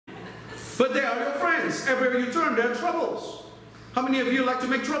But they are your friends. Everywhere you turn, there are troubles. How many of you like to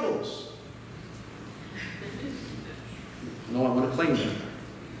make troubles? No, I want to claim that.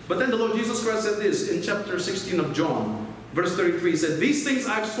 But then the Lord Jesus Christ said this in chapter 16 of John, verse 33. He said, these things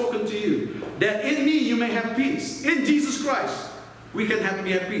I've spoken to you, that in me you may have peace. In Jesus Christ, we can have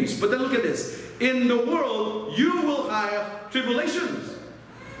peace. But then look at this. In the world, you will have tribulations.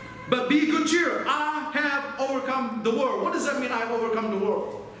 But be good cheer. I have overcome the world. What does that mean, I have overcome the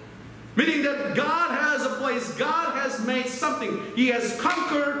world? Meaning that God has a place. God has made something. He has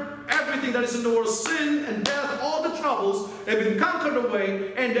conquered everything that is in the world. Sin and death, all the troubles have been conquered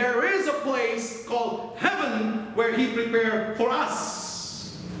away. And there is a place called heaven where He prepared for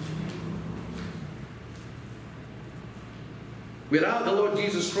us. Without the Lord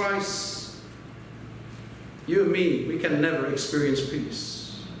Jesus Christ, you and me, we can never experience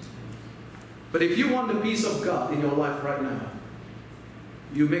peace. But if you want the peace of God in your life right now,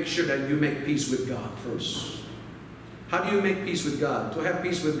 you make sure that you make peace with God first. How do you make peace with God? To have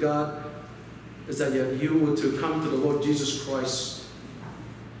peace with God is that you were to come to the Lord Jesus Christ,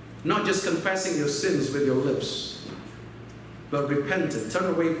 not just confessing your sins with your lips, but repentant,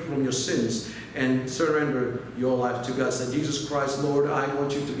 turn away from your sins and surrender your life to God. Say, Jesus Christ, Lord, I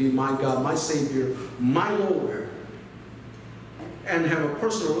want you to be my God, my Savior, my Lord. And have a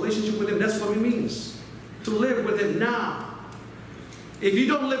personal relationship with Him. That's what it means. To live with Him now. If you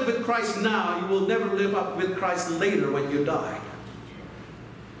don't live with Christ now, you will never live up with Christ later when you die.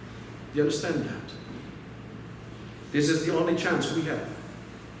 Do you understand that? This is the only chance we have,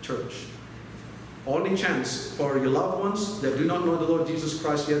 church. Only chance for your loved ones that do not know the Lord Jesus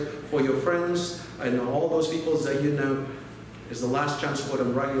Christ yet, for your friends and all those people that you know, is the last chance for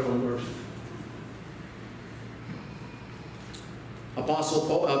them right here on earth.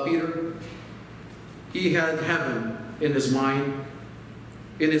 Apostle Peter, he had heaven in his mind,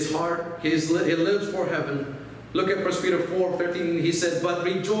 in his heart. He lives for heaven. Look at 1 Peter 4:13. He said, but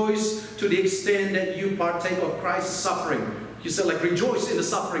rejoice to the extent that you partake of Christ's suffering. He said, like, rejoice in the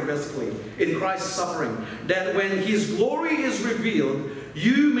suffering, basically, in Christ's suffering, that when His glory is revealed,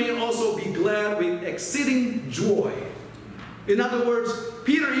 you may also be glad with exceeding joy. In other words,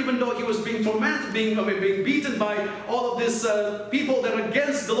 Peter, even though he was being tormented, being beaten by all of these people that are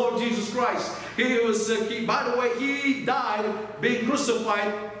against the Lord Jesus Christ, by the way, he died being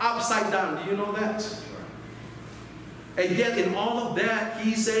crucified upside down. Do you know that? And yet in all of that,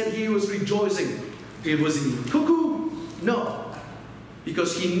 he said he was rejoicing. Was he cuckoo? No.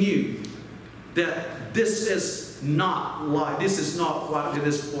 Because he knew that this is not life. This is not what it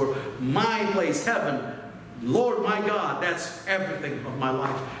is for my place, heaven. Lord my God, that's everything of my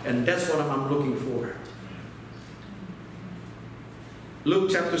life. And that's what I'm looking for.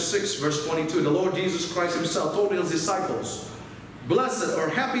 Luke chapter 6, verse 22. The Lord Jesus Christ Himself told His disciples, blessed or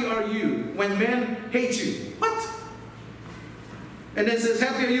happy are you when men hate you. What? And then it says,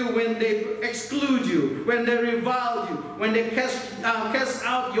 happy are you when they exclude you, when they revile you, when they cast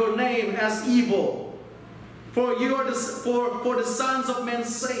out your name as evil. For you are for the sons of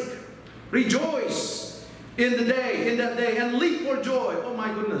men's sake. Rejoice in that day, and leap for joy. Oh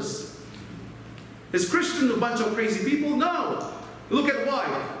my goodness. Is Christian a bunch of crazy people? No. Look at why.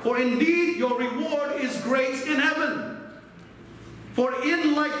 For indeed your reward is great in heaven. For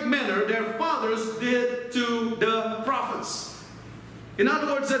in like manner their fathers did to the prophets. In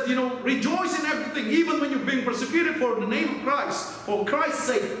other words, that, rejoice in everything, even when you're being persecuted for the name of Christ, for Christ's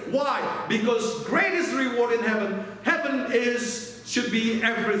sake. Why? Because great is the reward in heaven. Heaven should be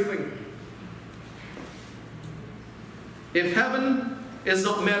everything. If heaven is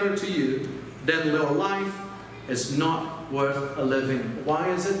not matter to you, then your life is not worth a living. Why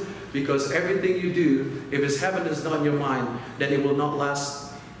is it? Because everything you do, if His heaven is not in your mind, then it will not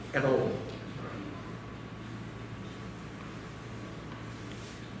last at all.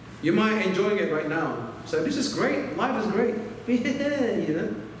 You might enjoying it right now. So this is great. Life is great.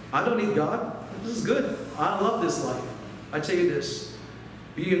 I don't need God. This is good. I love this life. I tell you this,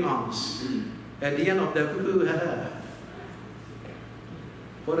 being honest. At the end of that,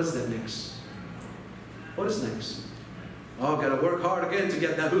 what is that next? What is next? Oh, gotta work hard again to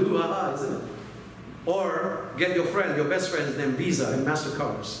get that isn't it? Or get your best friend's name, Visa and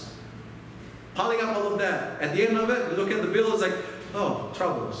MasterCards. Piling up all of that. At the end of it, look at the bill, it's like, oh,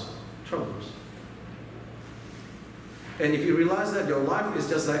 troubles. And if you realize that your life is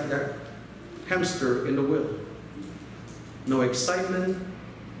just like that hamster in the wheel. No excitement.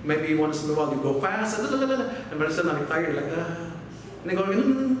 Maybe once in a while you go fast, and by the time you're tired, you're like, and they go,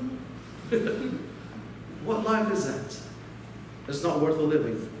 what life is that? It's not worth a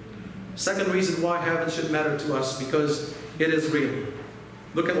living. Second reason why heaven should matter to us, because it is real.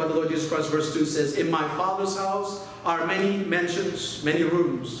 Look at what the Lord Jesus Christ, verse 2 says. In my Father's house are many mansions, many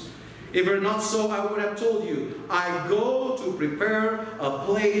rooms. If it were not so, I would have told you. I go to prepare a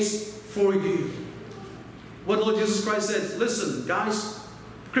place for you. What the Lord Jesus Christ says, listen, guys,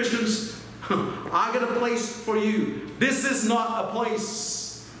 Christians, I got a place for you. This is not a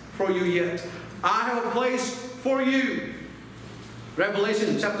place for you yet. I have a place for you.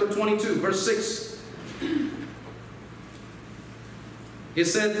 Revelation chapter 22, verse 6. He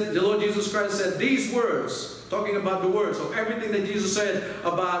said, the Lord Jesus Christ said these words, talking about the words of everything that Jesus said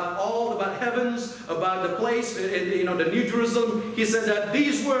about heavens, about the place, the New Jerusalem. He said that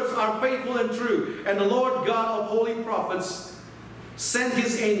these words are faithful and true. And the Lord God of holy prophets sent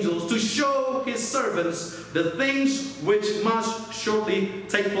his angels to show his servants the things which must shortly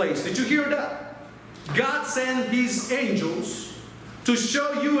take place. Did you hear that? God sent his angels to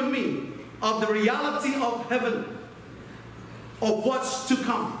show you and me of the reality of heaven, of what's to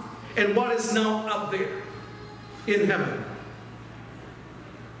come and what is now up there in heaven.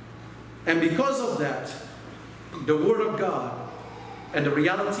 And because of that, the Word of God and the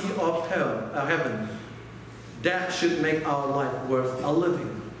reality of heaven, that should make our life worth a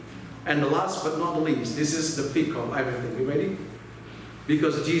living. And the last but not the least, this is the peak of everything. You ready?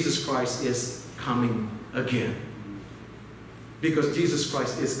 Because Jesus Christ is coming again. Because Jesus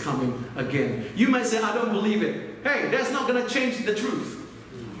Christ is coming again. You might say, I don't believe it. Hey, that's not going to change the truth.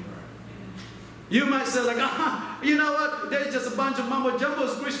 You might say like, you know what? There's just a bunch of mumbo-jumbo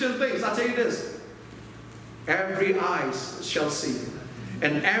Christian things. I'll tell you this. Every eyes shall see,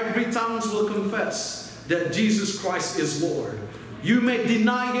 and every tongue will confess that Jesus Christ is Lord. You may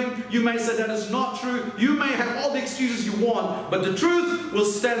deny him. You may say that is not true. You may have all the excuses you want, but the truth will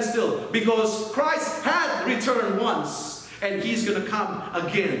stand still because Christ had returned once, and he's going to come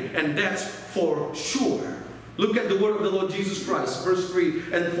again, and that's for sure. Look at the word of the Lord Jesus Christ, verse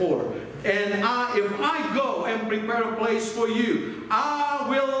 3 and 4. And if I go and prepare a place for you, I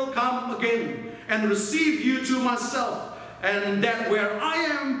will come again and receive you to myself, and that where I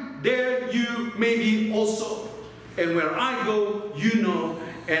am, there you may be also. And where I go, you know,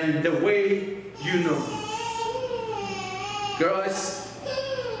 and the way you know. Guys,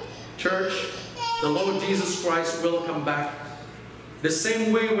 church, the Lord Jesus Christ will come back. The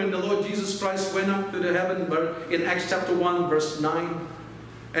same way when the Lord Jesus Christ went up to the heaven, in Acts chapter 1, verse 9,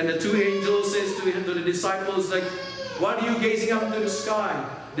 and the two angels says to the disciples, like, what are you gazing up to the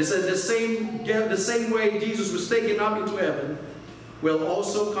sky? They said the same way Jesus was taken up into heaven will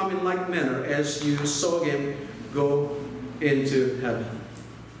also come in like manner as you saw him go into heaven.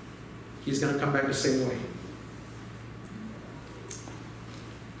 He's going to come back the same way.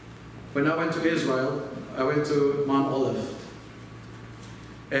 When I went to Israel, I went to Mount Olive.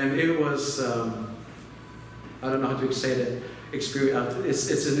 And it was, I don't know how to say that, experience.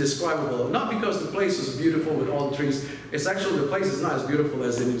 It's indescribable. Not because the place is beautiful with all the trees. It's actually, the place is not as beautiful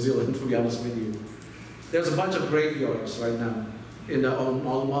as in New Zealand, to be honest with you. There's a bunch of graveyards right now on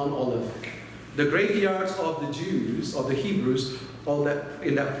Mount Olive. The graveyards of the Jews, of the Hebrews, all that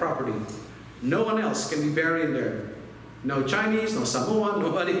in that property. No one else can be buried in there. No Chinese, no Samoan,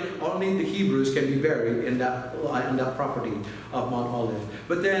 nobody. Only the Hebrews can be buried in that property of Mount Olive.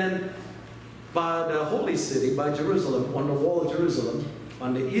 But then, by the holy city, by Jerusalem, on the wall of Jerusalem,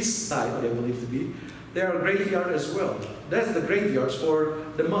 on the east side, what I believe to be, there are graveyards as well. That's the graveyards for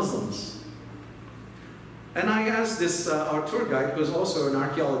the Muslims. And I asked this, our tour guide, who's also an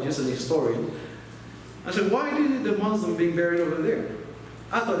archaeologist and historian, I said, why did the Muslims being buried over there?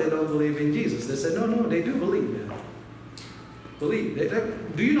 I thought they don't believe in Jesus. They said, no, they do believe that.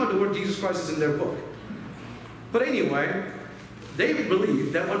 Believe. Do you know the word Jesus Christ is in their book? But anyway, they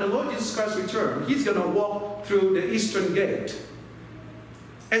believe that when the Lord Jesus Christ returns, he's going to walk through the eastern gate.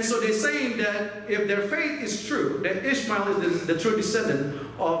 And so they're saying that if their faith is true, that Ishmael is the true descendant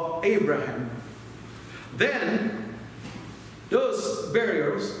of Abraham, then those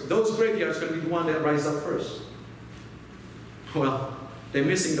burials, those graveyards, are going to be the one that rise up first. Well, they're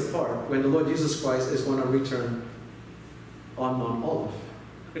missing the part when the Lord Jesus Christ is going to return on Mount Olive.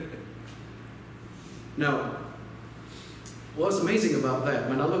 Now, what's amazing about that,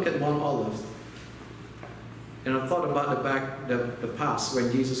 when I look at Mount Olive, and I thought about the past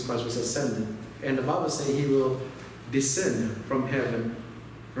when Jesus Christ was ascended, and the Bible says he will descend from heaven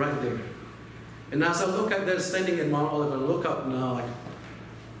right there. And as I look at that standing in Mount Olive and look up now,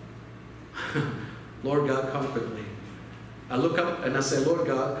 like, Lord God, come quickly. I look up and I say, Lord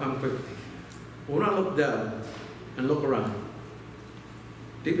God, come quickly. When I look down and look around,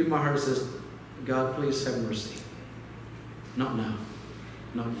 deep in my heart says, God, please have mercy. Not now.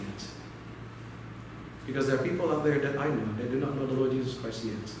 Not yet. Because there are people out there that I know that do not know the Lord Jesus Christ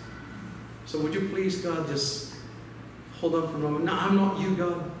yet. So would you please, God, just hold on for a moment. No, I'm not you,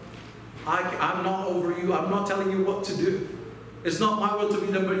 God. I'm not over you. I'm not telling you what to do. It's not my will to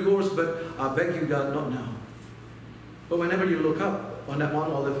be done but yours, but I beg you, God, not now. But whenever you look up on that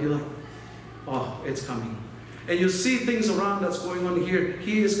Mount Olive, you're like, oh, it's coming. And you see things around that's going on here.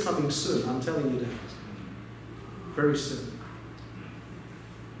 He is coming soon. I'm telling you that. Very soon.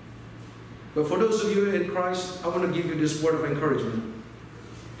 But for those of you in Christ, I want to give you this word of encouragement.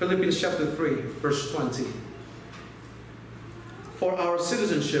 Philippians chapter 3, verse 20. For our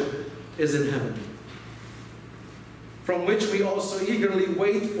citizenship is in heaven, from which we also eagerly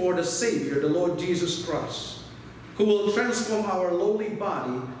wait for the Savior, the Lord Jesus Christ, who will transform our lowly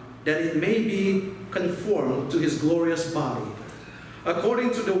body, that it may be conformed to his glorious body,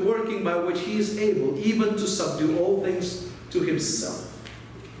 according to the working by which he is able even to subdue all things to himself.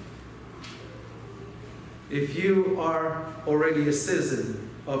 If you are already a citizen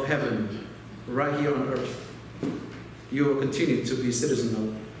of heaven right here on earth, you will continue to be a citizen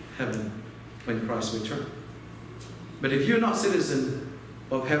of heaven when Christ returns. But if you're not citizen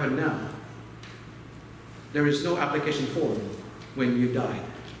of heaven now, there is no application form when you die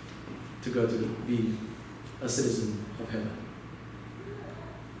to go to be a citizen of heaven.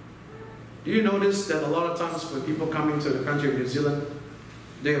 Do you notice that a lot of times when people come into the country of New Zealand,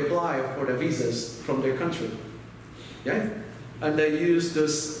 they apply for their visas from their country? Yeah? And they use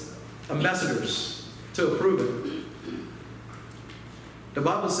those ambassadors to approve it. The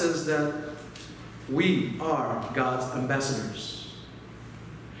Bible says that we are God's ambassadors.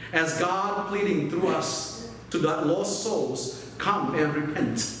 As God pleading through us to the lost souls, come and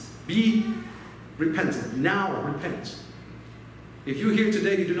repent. Be repentant. Now repent. If you're here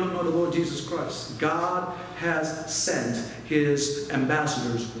today, you do not know the Lord Jesus Christ, God has sent his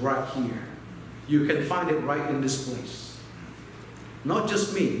ambassadors right here. You can find it right in this place. Not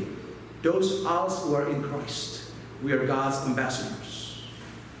just me. Those of us who are in Christ. We are God's ambassadors.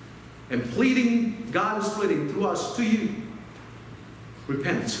 And pleading, God is pleading through us to you.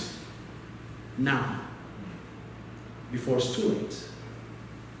 Repent. Now. Before it's too late.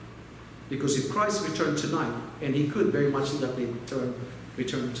 Because if Christ returned tonight, and he could very much likely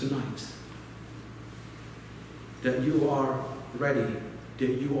return tonight, that you are ready, that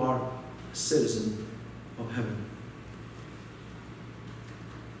you are a citizen of heaven.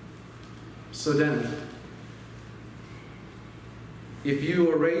 So then, if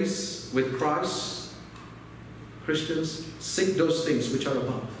you are raised with Christ, Christians, seek those things which are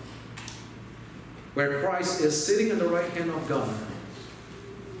above, where Christ is sitting at the right hand of God.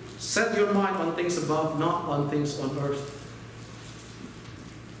 Set your mind on things above, not on things on earth.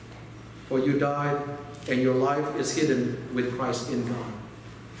 For you died, and your life is hidden with Christ in God.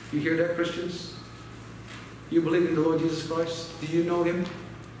 You hear that, Christians? You believe in the Lord Jesus Christ? Do you know him?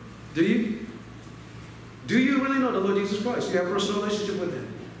 Do you? Do you really know the Lord Jesus Christ? You have a personal relationship with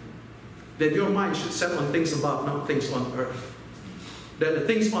him? Then your mind should set on things above, not things on earth. That the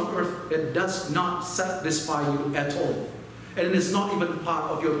things on earth, it does not satisfy you at all. And it is not even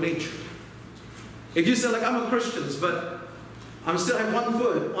part of your nature. If you say, like, I'm a Christian, but I'm still have one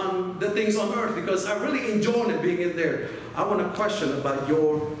foot on the things on earth because I really enjoy it being in there, I want to question about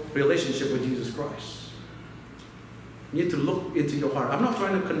your relationship with Jesus Christ. You need to look into your heart. I'm not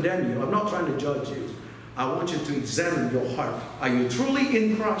trying to condemn you. I'm not trying to judge you. I want you to examine your heart. Are you truly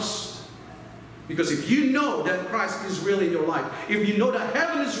in Christ? Because if you know that Christ is real in your life, if you know that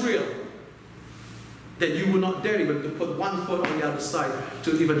heaven is real, then you will not dare even to put one foot on the other side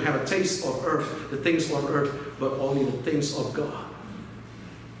to even have a taste of earth, the things on earth, but only the things of God.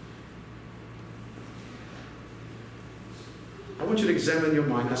 I want you to examine your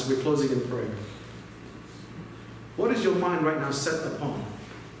mind as we're closing in prayer. What is your mind right now set upon?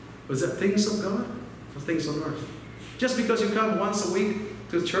 Was that things of God or things on earth? Just because you come once a week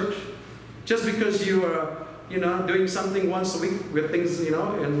to church, just because you are doing something once a week with things,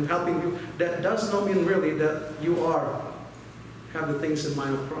 and helping you, that does not mean really that you have the things in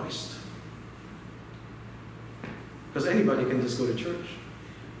mind of Christ. Because anybody can just go to church.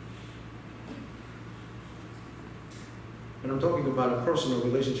 But I'm talking about a personal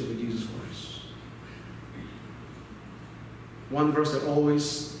relationship with Jesus Christ. One verse that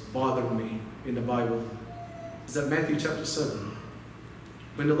always bothered me in the Bible is that Matthew chapter 7.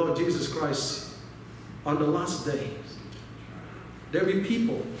 When the Lord Jesus Christ, on the last day, there will be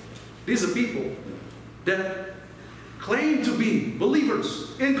people. These are people that claim to be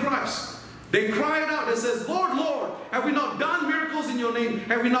believers in Christ. They cried out and says, Lord, Lord, have we not done miracles in your name?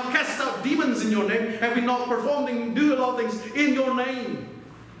 Have we not cast out demons in your name? Have we not performed and do all things in your name?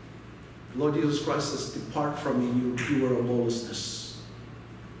 The Lord Jesus Christ says, depart from me, you doer of lawlessness,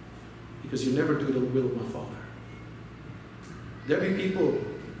 because you never do the will of my Father. There be people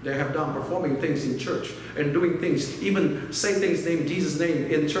that have done performing things in church and doing things, even say things named Jesus' name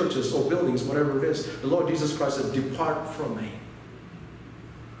in churches or buildings, whatever it is. The Lord Jesus Christ said, depart from me.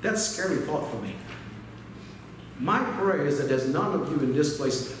 That's a scary thought for me. My prayer is that there's none of you in this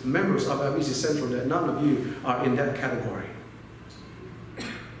place, members of IBCC Central, that none of you are in that category.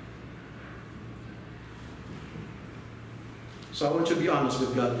 So I want you to be honest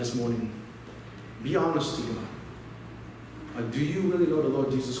with God this morning. Be honest to God. Do you really know the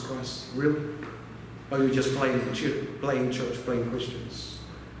Lord Jesus Christ? Really? Or are you just playing church, playing Christians?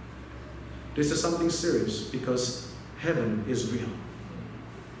 This is something serious, because heaven is real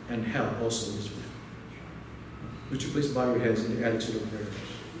and hell also is real. Would you please bow your heads in the attitude of prayer?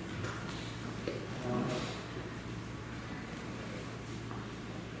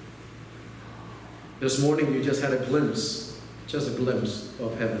 This morning you just had a glimpse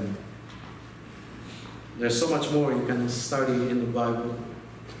of heaven. There's so much more you can study in the Bible.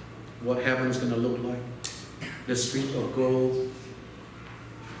 What heaven is going to look like. The street of gold.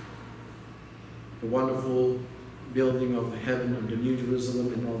 The wonderful building of the heaven of the New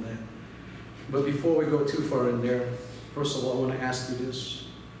Jerusalem and all that. But before we go too far in there, first of all, I want to ask you this.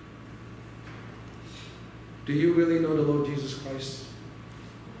 Do you really know the Lord Jesus Christ?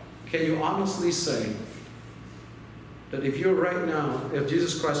 Can you honestly say that if you're right now, if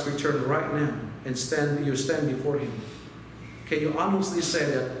Jesus Christ returned right now and you stand before Him, can you honestly say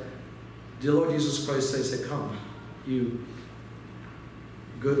that the Lord Jesus Christ says, come, you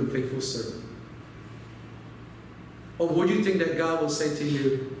good and faithful servant? Or would you think that God will say to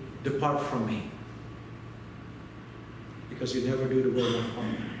you, depart from me, because you never do the will of my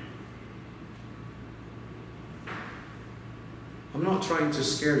Father? I'm not trying to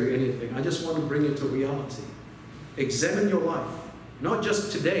scare you anything. I just want to bring you to reality. Examine your life. Not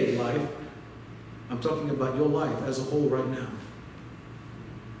just today's life. I'm talking about your life as a whole right now.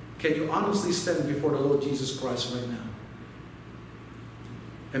 Can you honestly stand before the Lord Jesus Christ right now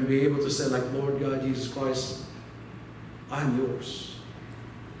and be able to say, like, Lord God Jesus Christ, I'm yours.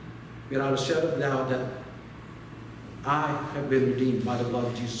 Without a shadow of doubt that I have been redeemed by the blood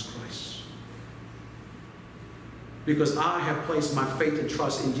of Jesus Christ. Because I have placed my faith and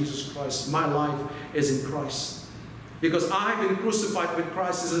trust in Jesus Christ. My life is in Christ. Because I have been crucified with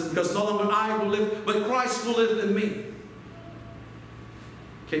Christ. Because no longer I will live, but Christ will live in me.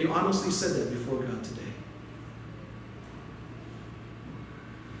 Can you honestly say that before God today?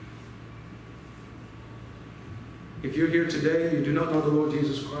 If you're here today, you do not know the Lord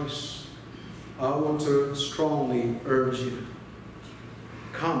Jesus Christ, I want to strongly urge you,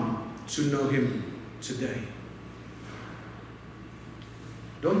 come to know Him today.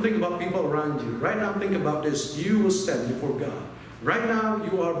 Don't think about people around you. Right now, think about this. You will stand before God. Right now,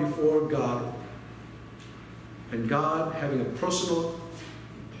 you are before God. And God having a personal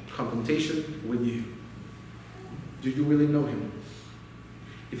confrontation with you. Do you really know Him?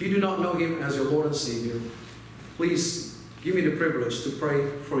 If you do not know Him as your Lord and Savior, please give me the privilege to pray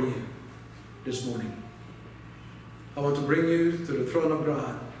for you this morning. I want to bring you to the throne of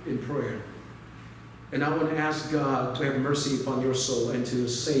God in prayer. And I want to ask God to have mercy upon your soul and to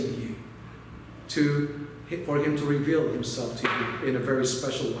save you. For Him to reveal Himself to you in a very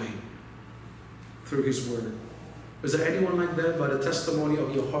special way through His Word. Is there anyone like that by the testimony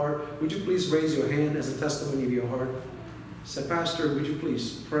of your heart? Would you please raise your hand as a testimony of your heart? Say, Pastor, would you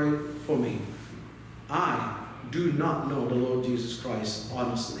please pray for me? I do not know the Lord Jesus Christ,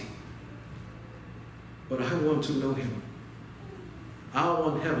 honestly. But I want to know Him. I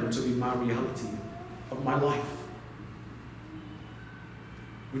want heaven to be my reality of my life.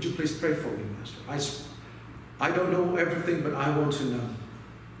 Would you please pray for me, Master? I don't know everything, but I want to know.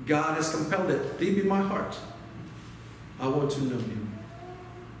 God has compelled it deep in my heart. I want to know Him.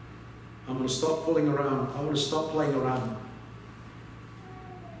 I'm going to stop fooling around. I want to stop playing around.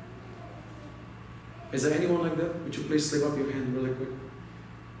 Is there anyone like that? Would you please slip up your hand really quick?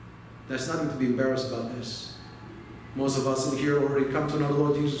 There's nothing to be embarrassed about this. Most of us in here already come to know the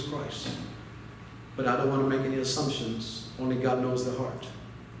Lord Jesus Christ. But I don't want to make any assumptions. Only God knows the heart.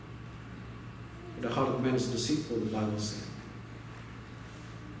 The heart of man is deceitful, the Bible says.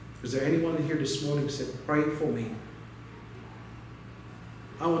 Is there anyone in here this morning who said, pray for me?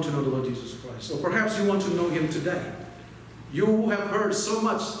 I want to know the Lord Jesus Christ. Or perhaps you want to know Him today. You have heard so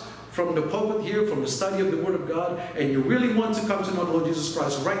much from the pulpit here, from the study of the Word of God, and you really want to come to know the Lord Jesus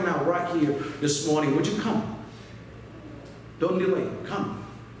Christ right now, right here, this morning. Would you come? Don't delay. Come.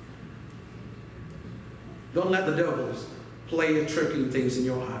 Don't let the devil play tricking things in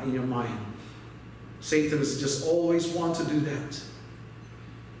your mind. Satan is just always want to do that.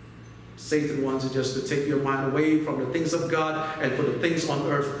 Satan wants just to take your mind away from the things of God and put the things on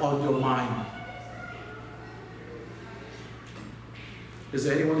earth on your mind. Is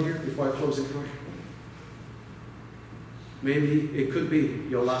there anyone here before I close in prayer? Maybe it could be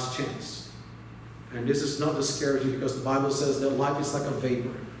your last chance. And this is not to scare you, because the Bible says that life is like a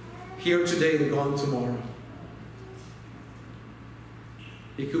vapor. Here today and gone tomorrow.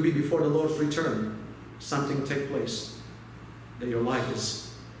 It could be before the Lord's return, something take place, that your life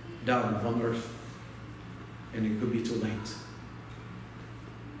is done on earth, and it could be too late.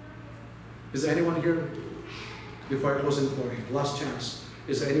 Is there anyone here before I close in prayer? Last chance.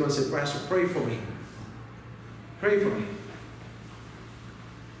 Is there anyone say, Pastor, pray for me? Pray for me.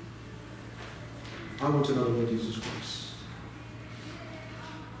 I want to know the Lord Jesus Christ.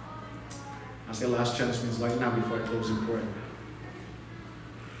 I say last chance means right now before I close in prayer.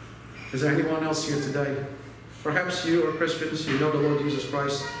 Is there anyone else here today? Perhaps you are Christians, you know the Lord Jesus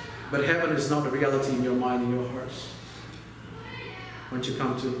Christ, but heaven is not a reality in your mind, in your hearts. Once you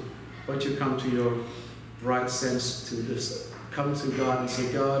come to your right sense to this, come to God and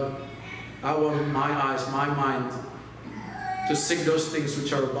say, God, I want my eyes, my mind to seek those things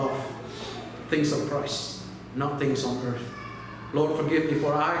which are above, things of Christ, not things on earth. Lord, forgive me,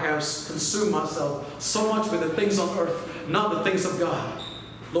 for I have consumed myself so much with the things on earth, not the things of God.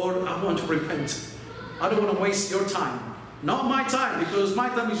 Lord, I want to repent. I don't want to waste your time. Not my time, because my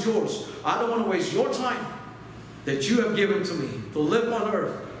time is yours. I don't want to waste your time that you have given to me to live on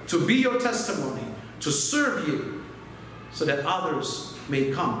earth, to be your testimony, to serve you, so that others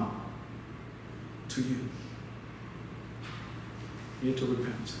may come to you. You need to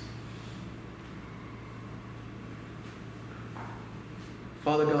repent.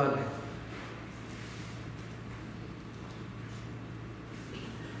 Father God,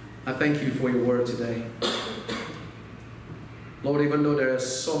 I thank you for your word today. Lord, even though there is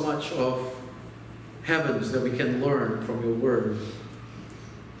so much of heavens that we can learn from your word,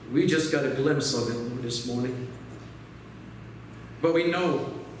 we just got a glimpse of it this morning. But we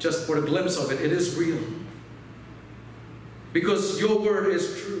know, just for a glimpse of it, it is real. Because your word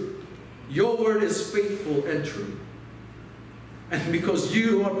is true. Your word is faithful and true. And because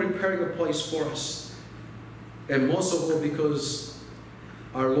you are preparing a place for us. And most of all, because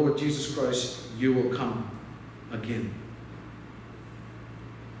our Lord Jesus Christ, you will come again.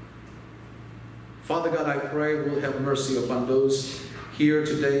 Father God, I pray we'll have mercy upon those here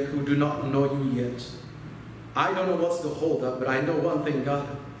today who do not know you yet. I don't know what's the hold up, but I know one thing, God,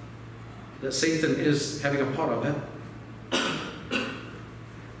 that Satan is having a part of it.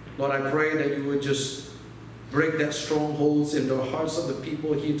 Lord, I pray that you would just break that strongholds in the hearts of the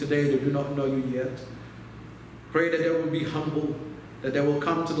people here today that do not know you yet. Pray that they will be humble, that they will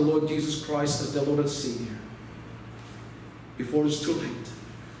come to the Lord Jesus Christ as their Lord and Savior before it's too late.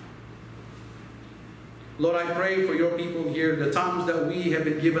 Lord, I pray for your people here, the times that we have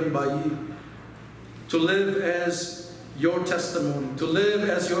been given by you to live as your testimony, to live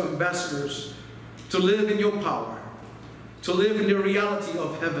as your ambassadors, to live in your power, to live in the reality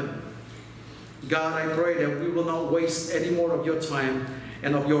of heaven. God, I pray that we will not waste any more of your time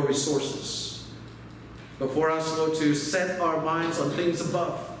and of your resources. But for us, Lord, to set our minds on things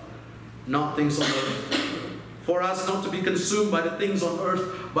above, not things on earth. For us not to be consumed by the things on earth,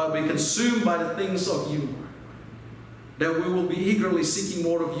 but be consumed by the things of you. That we will be eagerly seeking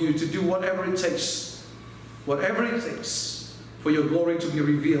more of you to do whatever it takes for your glory to be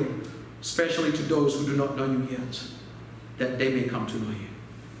revealed, especially to those who do not know you yet, that they may come to know you.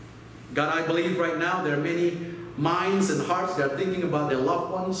 God, I believe right now there are many minds and hearts that are thinking about their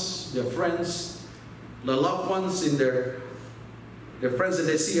loved ones, their friends, the loved ones in their friends that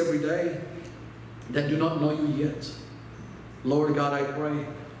they see every day that do not know you yet. Lord God, I pray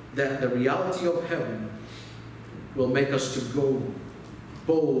that the reality of heaven will make us to go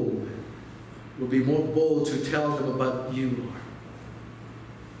bold. We'll be more bold to tell them about you, Lord.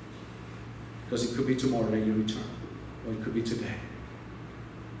 Because it could be tomorrow that you return, or it could be today.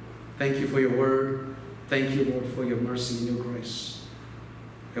 Thank you for your word. Thank you, Lord, for your mercy and your grace.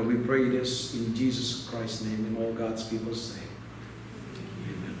 And we pray this in Jesus Christ's name, and all God's people say,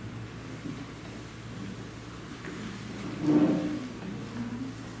 amen.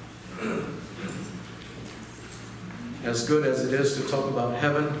 As good as it is to talk about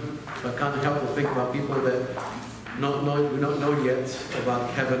heaven, I can't help but think about people that do not know yet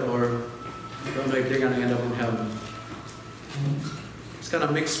about heaven, or don't know if they're going to end up in heaven. It's kind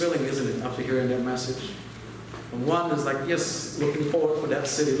of mixed feeling, isn't it, after hearing that message? And one is like, yes, looking forward for that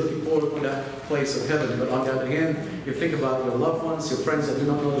city, looking forward for that place of heaven. But on the other hand, you think about your loved ones, your friends that do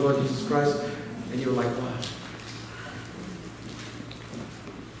not know the Lord Jesus Christ, and you're like, wow.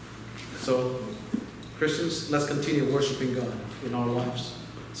 So, Christians, let's continue worshiping God in our lives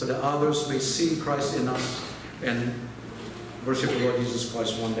so that others may see Christ in us and worship the Lord Jesus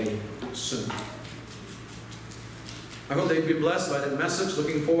Christ one day soon. I hope that you'll be blessed by that message.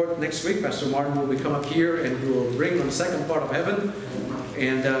 Looking forward next week, Pastor Martin will come up here and he will bring on the second part of heaven.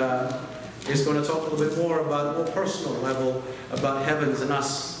 And he's going to talk a little bit more about a more personal level about heavens and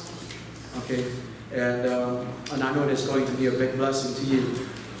us. Okay? And I know it's going to be a big blessing to you.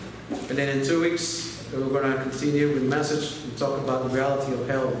 And then in 2 weeks, we're going to continue with the message and talk about the reality of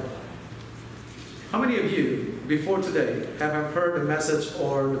hell. How many of you, before today, have heard the message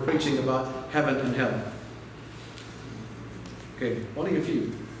or the preaching about heaven and hell? Okay, only a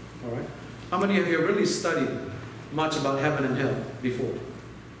few. All right. How many of you have really studied much about heaven and hell before?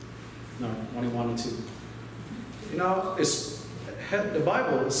 No, only one or two. You know, the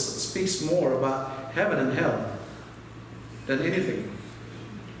Bible speaks more about heaven and hell than anything.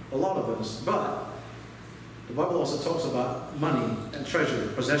 A lot of us. But the Bible also talks about money and treasure,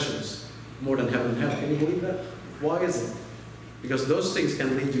 possessions, more than heaven and hell. Can you believe that? Why is it? Because those things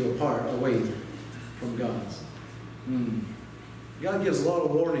can lead you apart, away from God. God gives a lot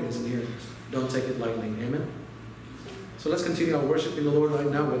of warnings in here. Don't take it lightly. Amen? So let's continue our worship in the Lord right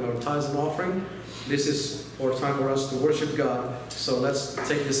now with our tithes and offering. This is for a time for us to worship God. So let's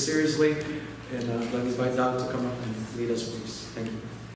take this seriously. And let me invite Doug to come up and lead us, please. Thank you.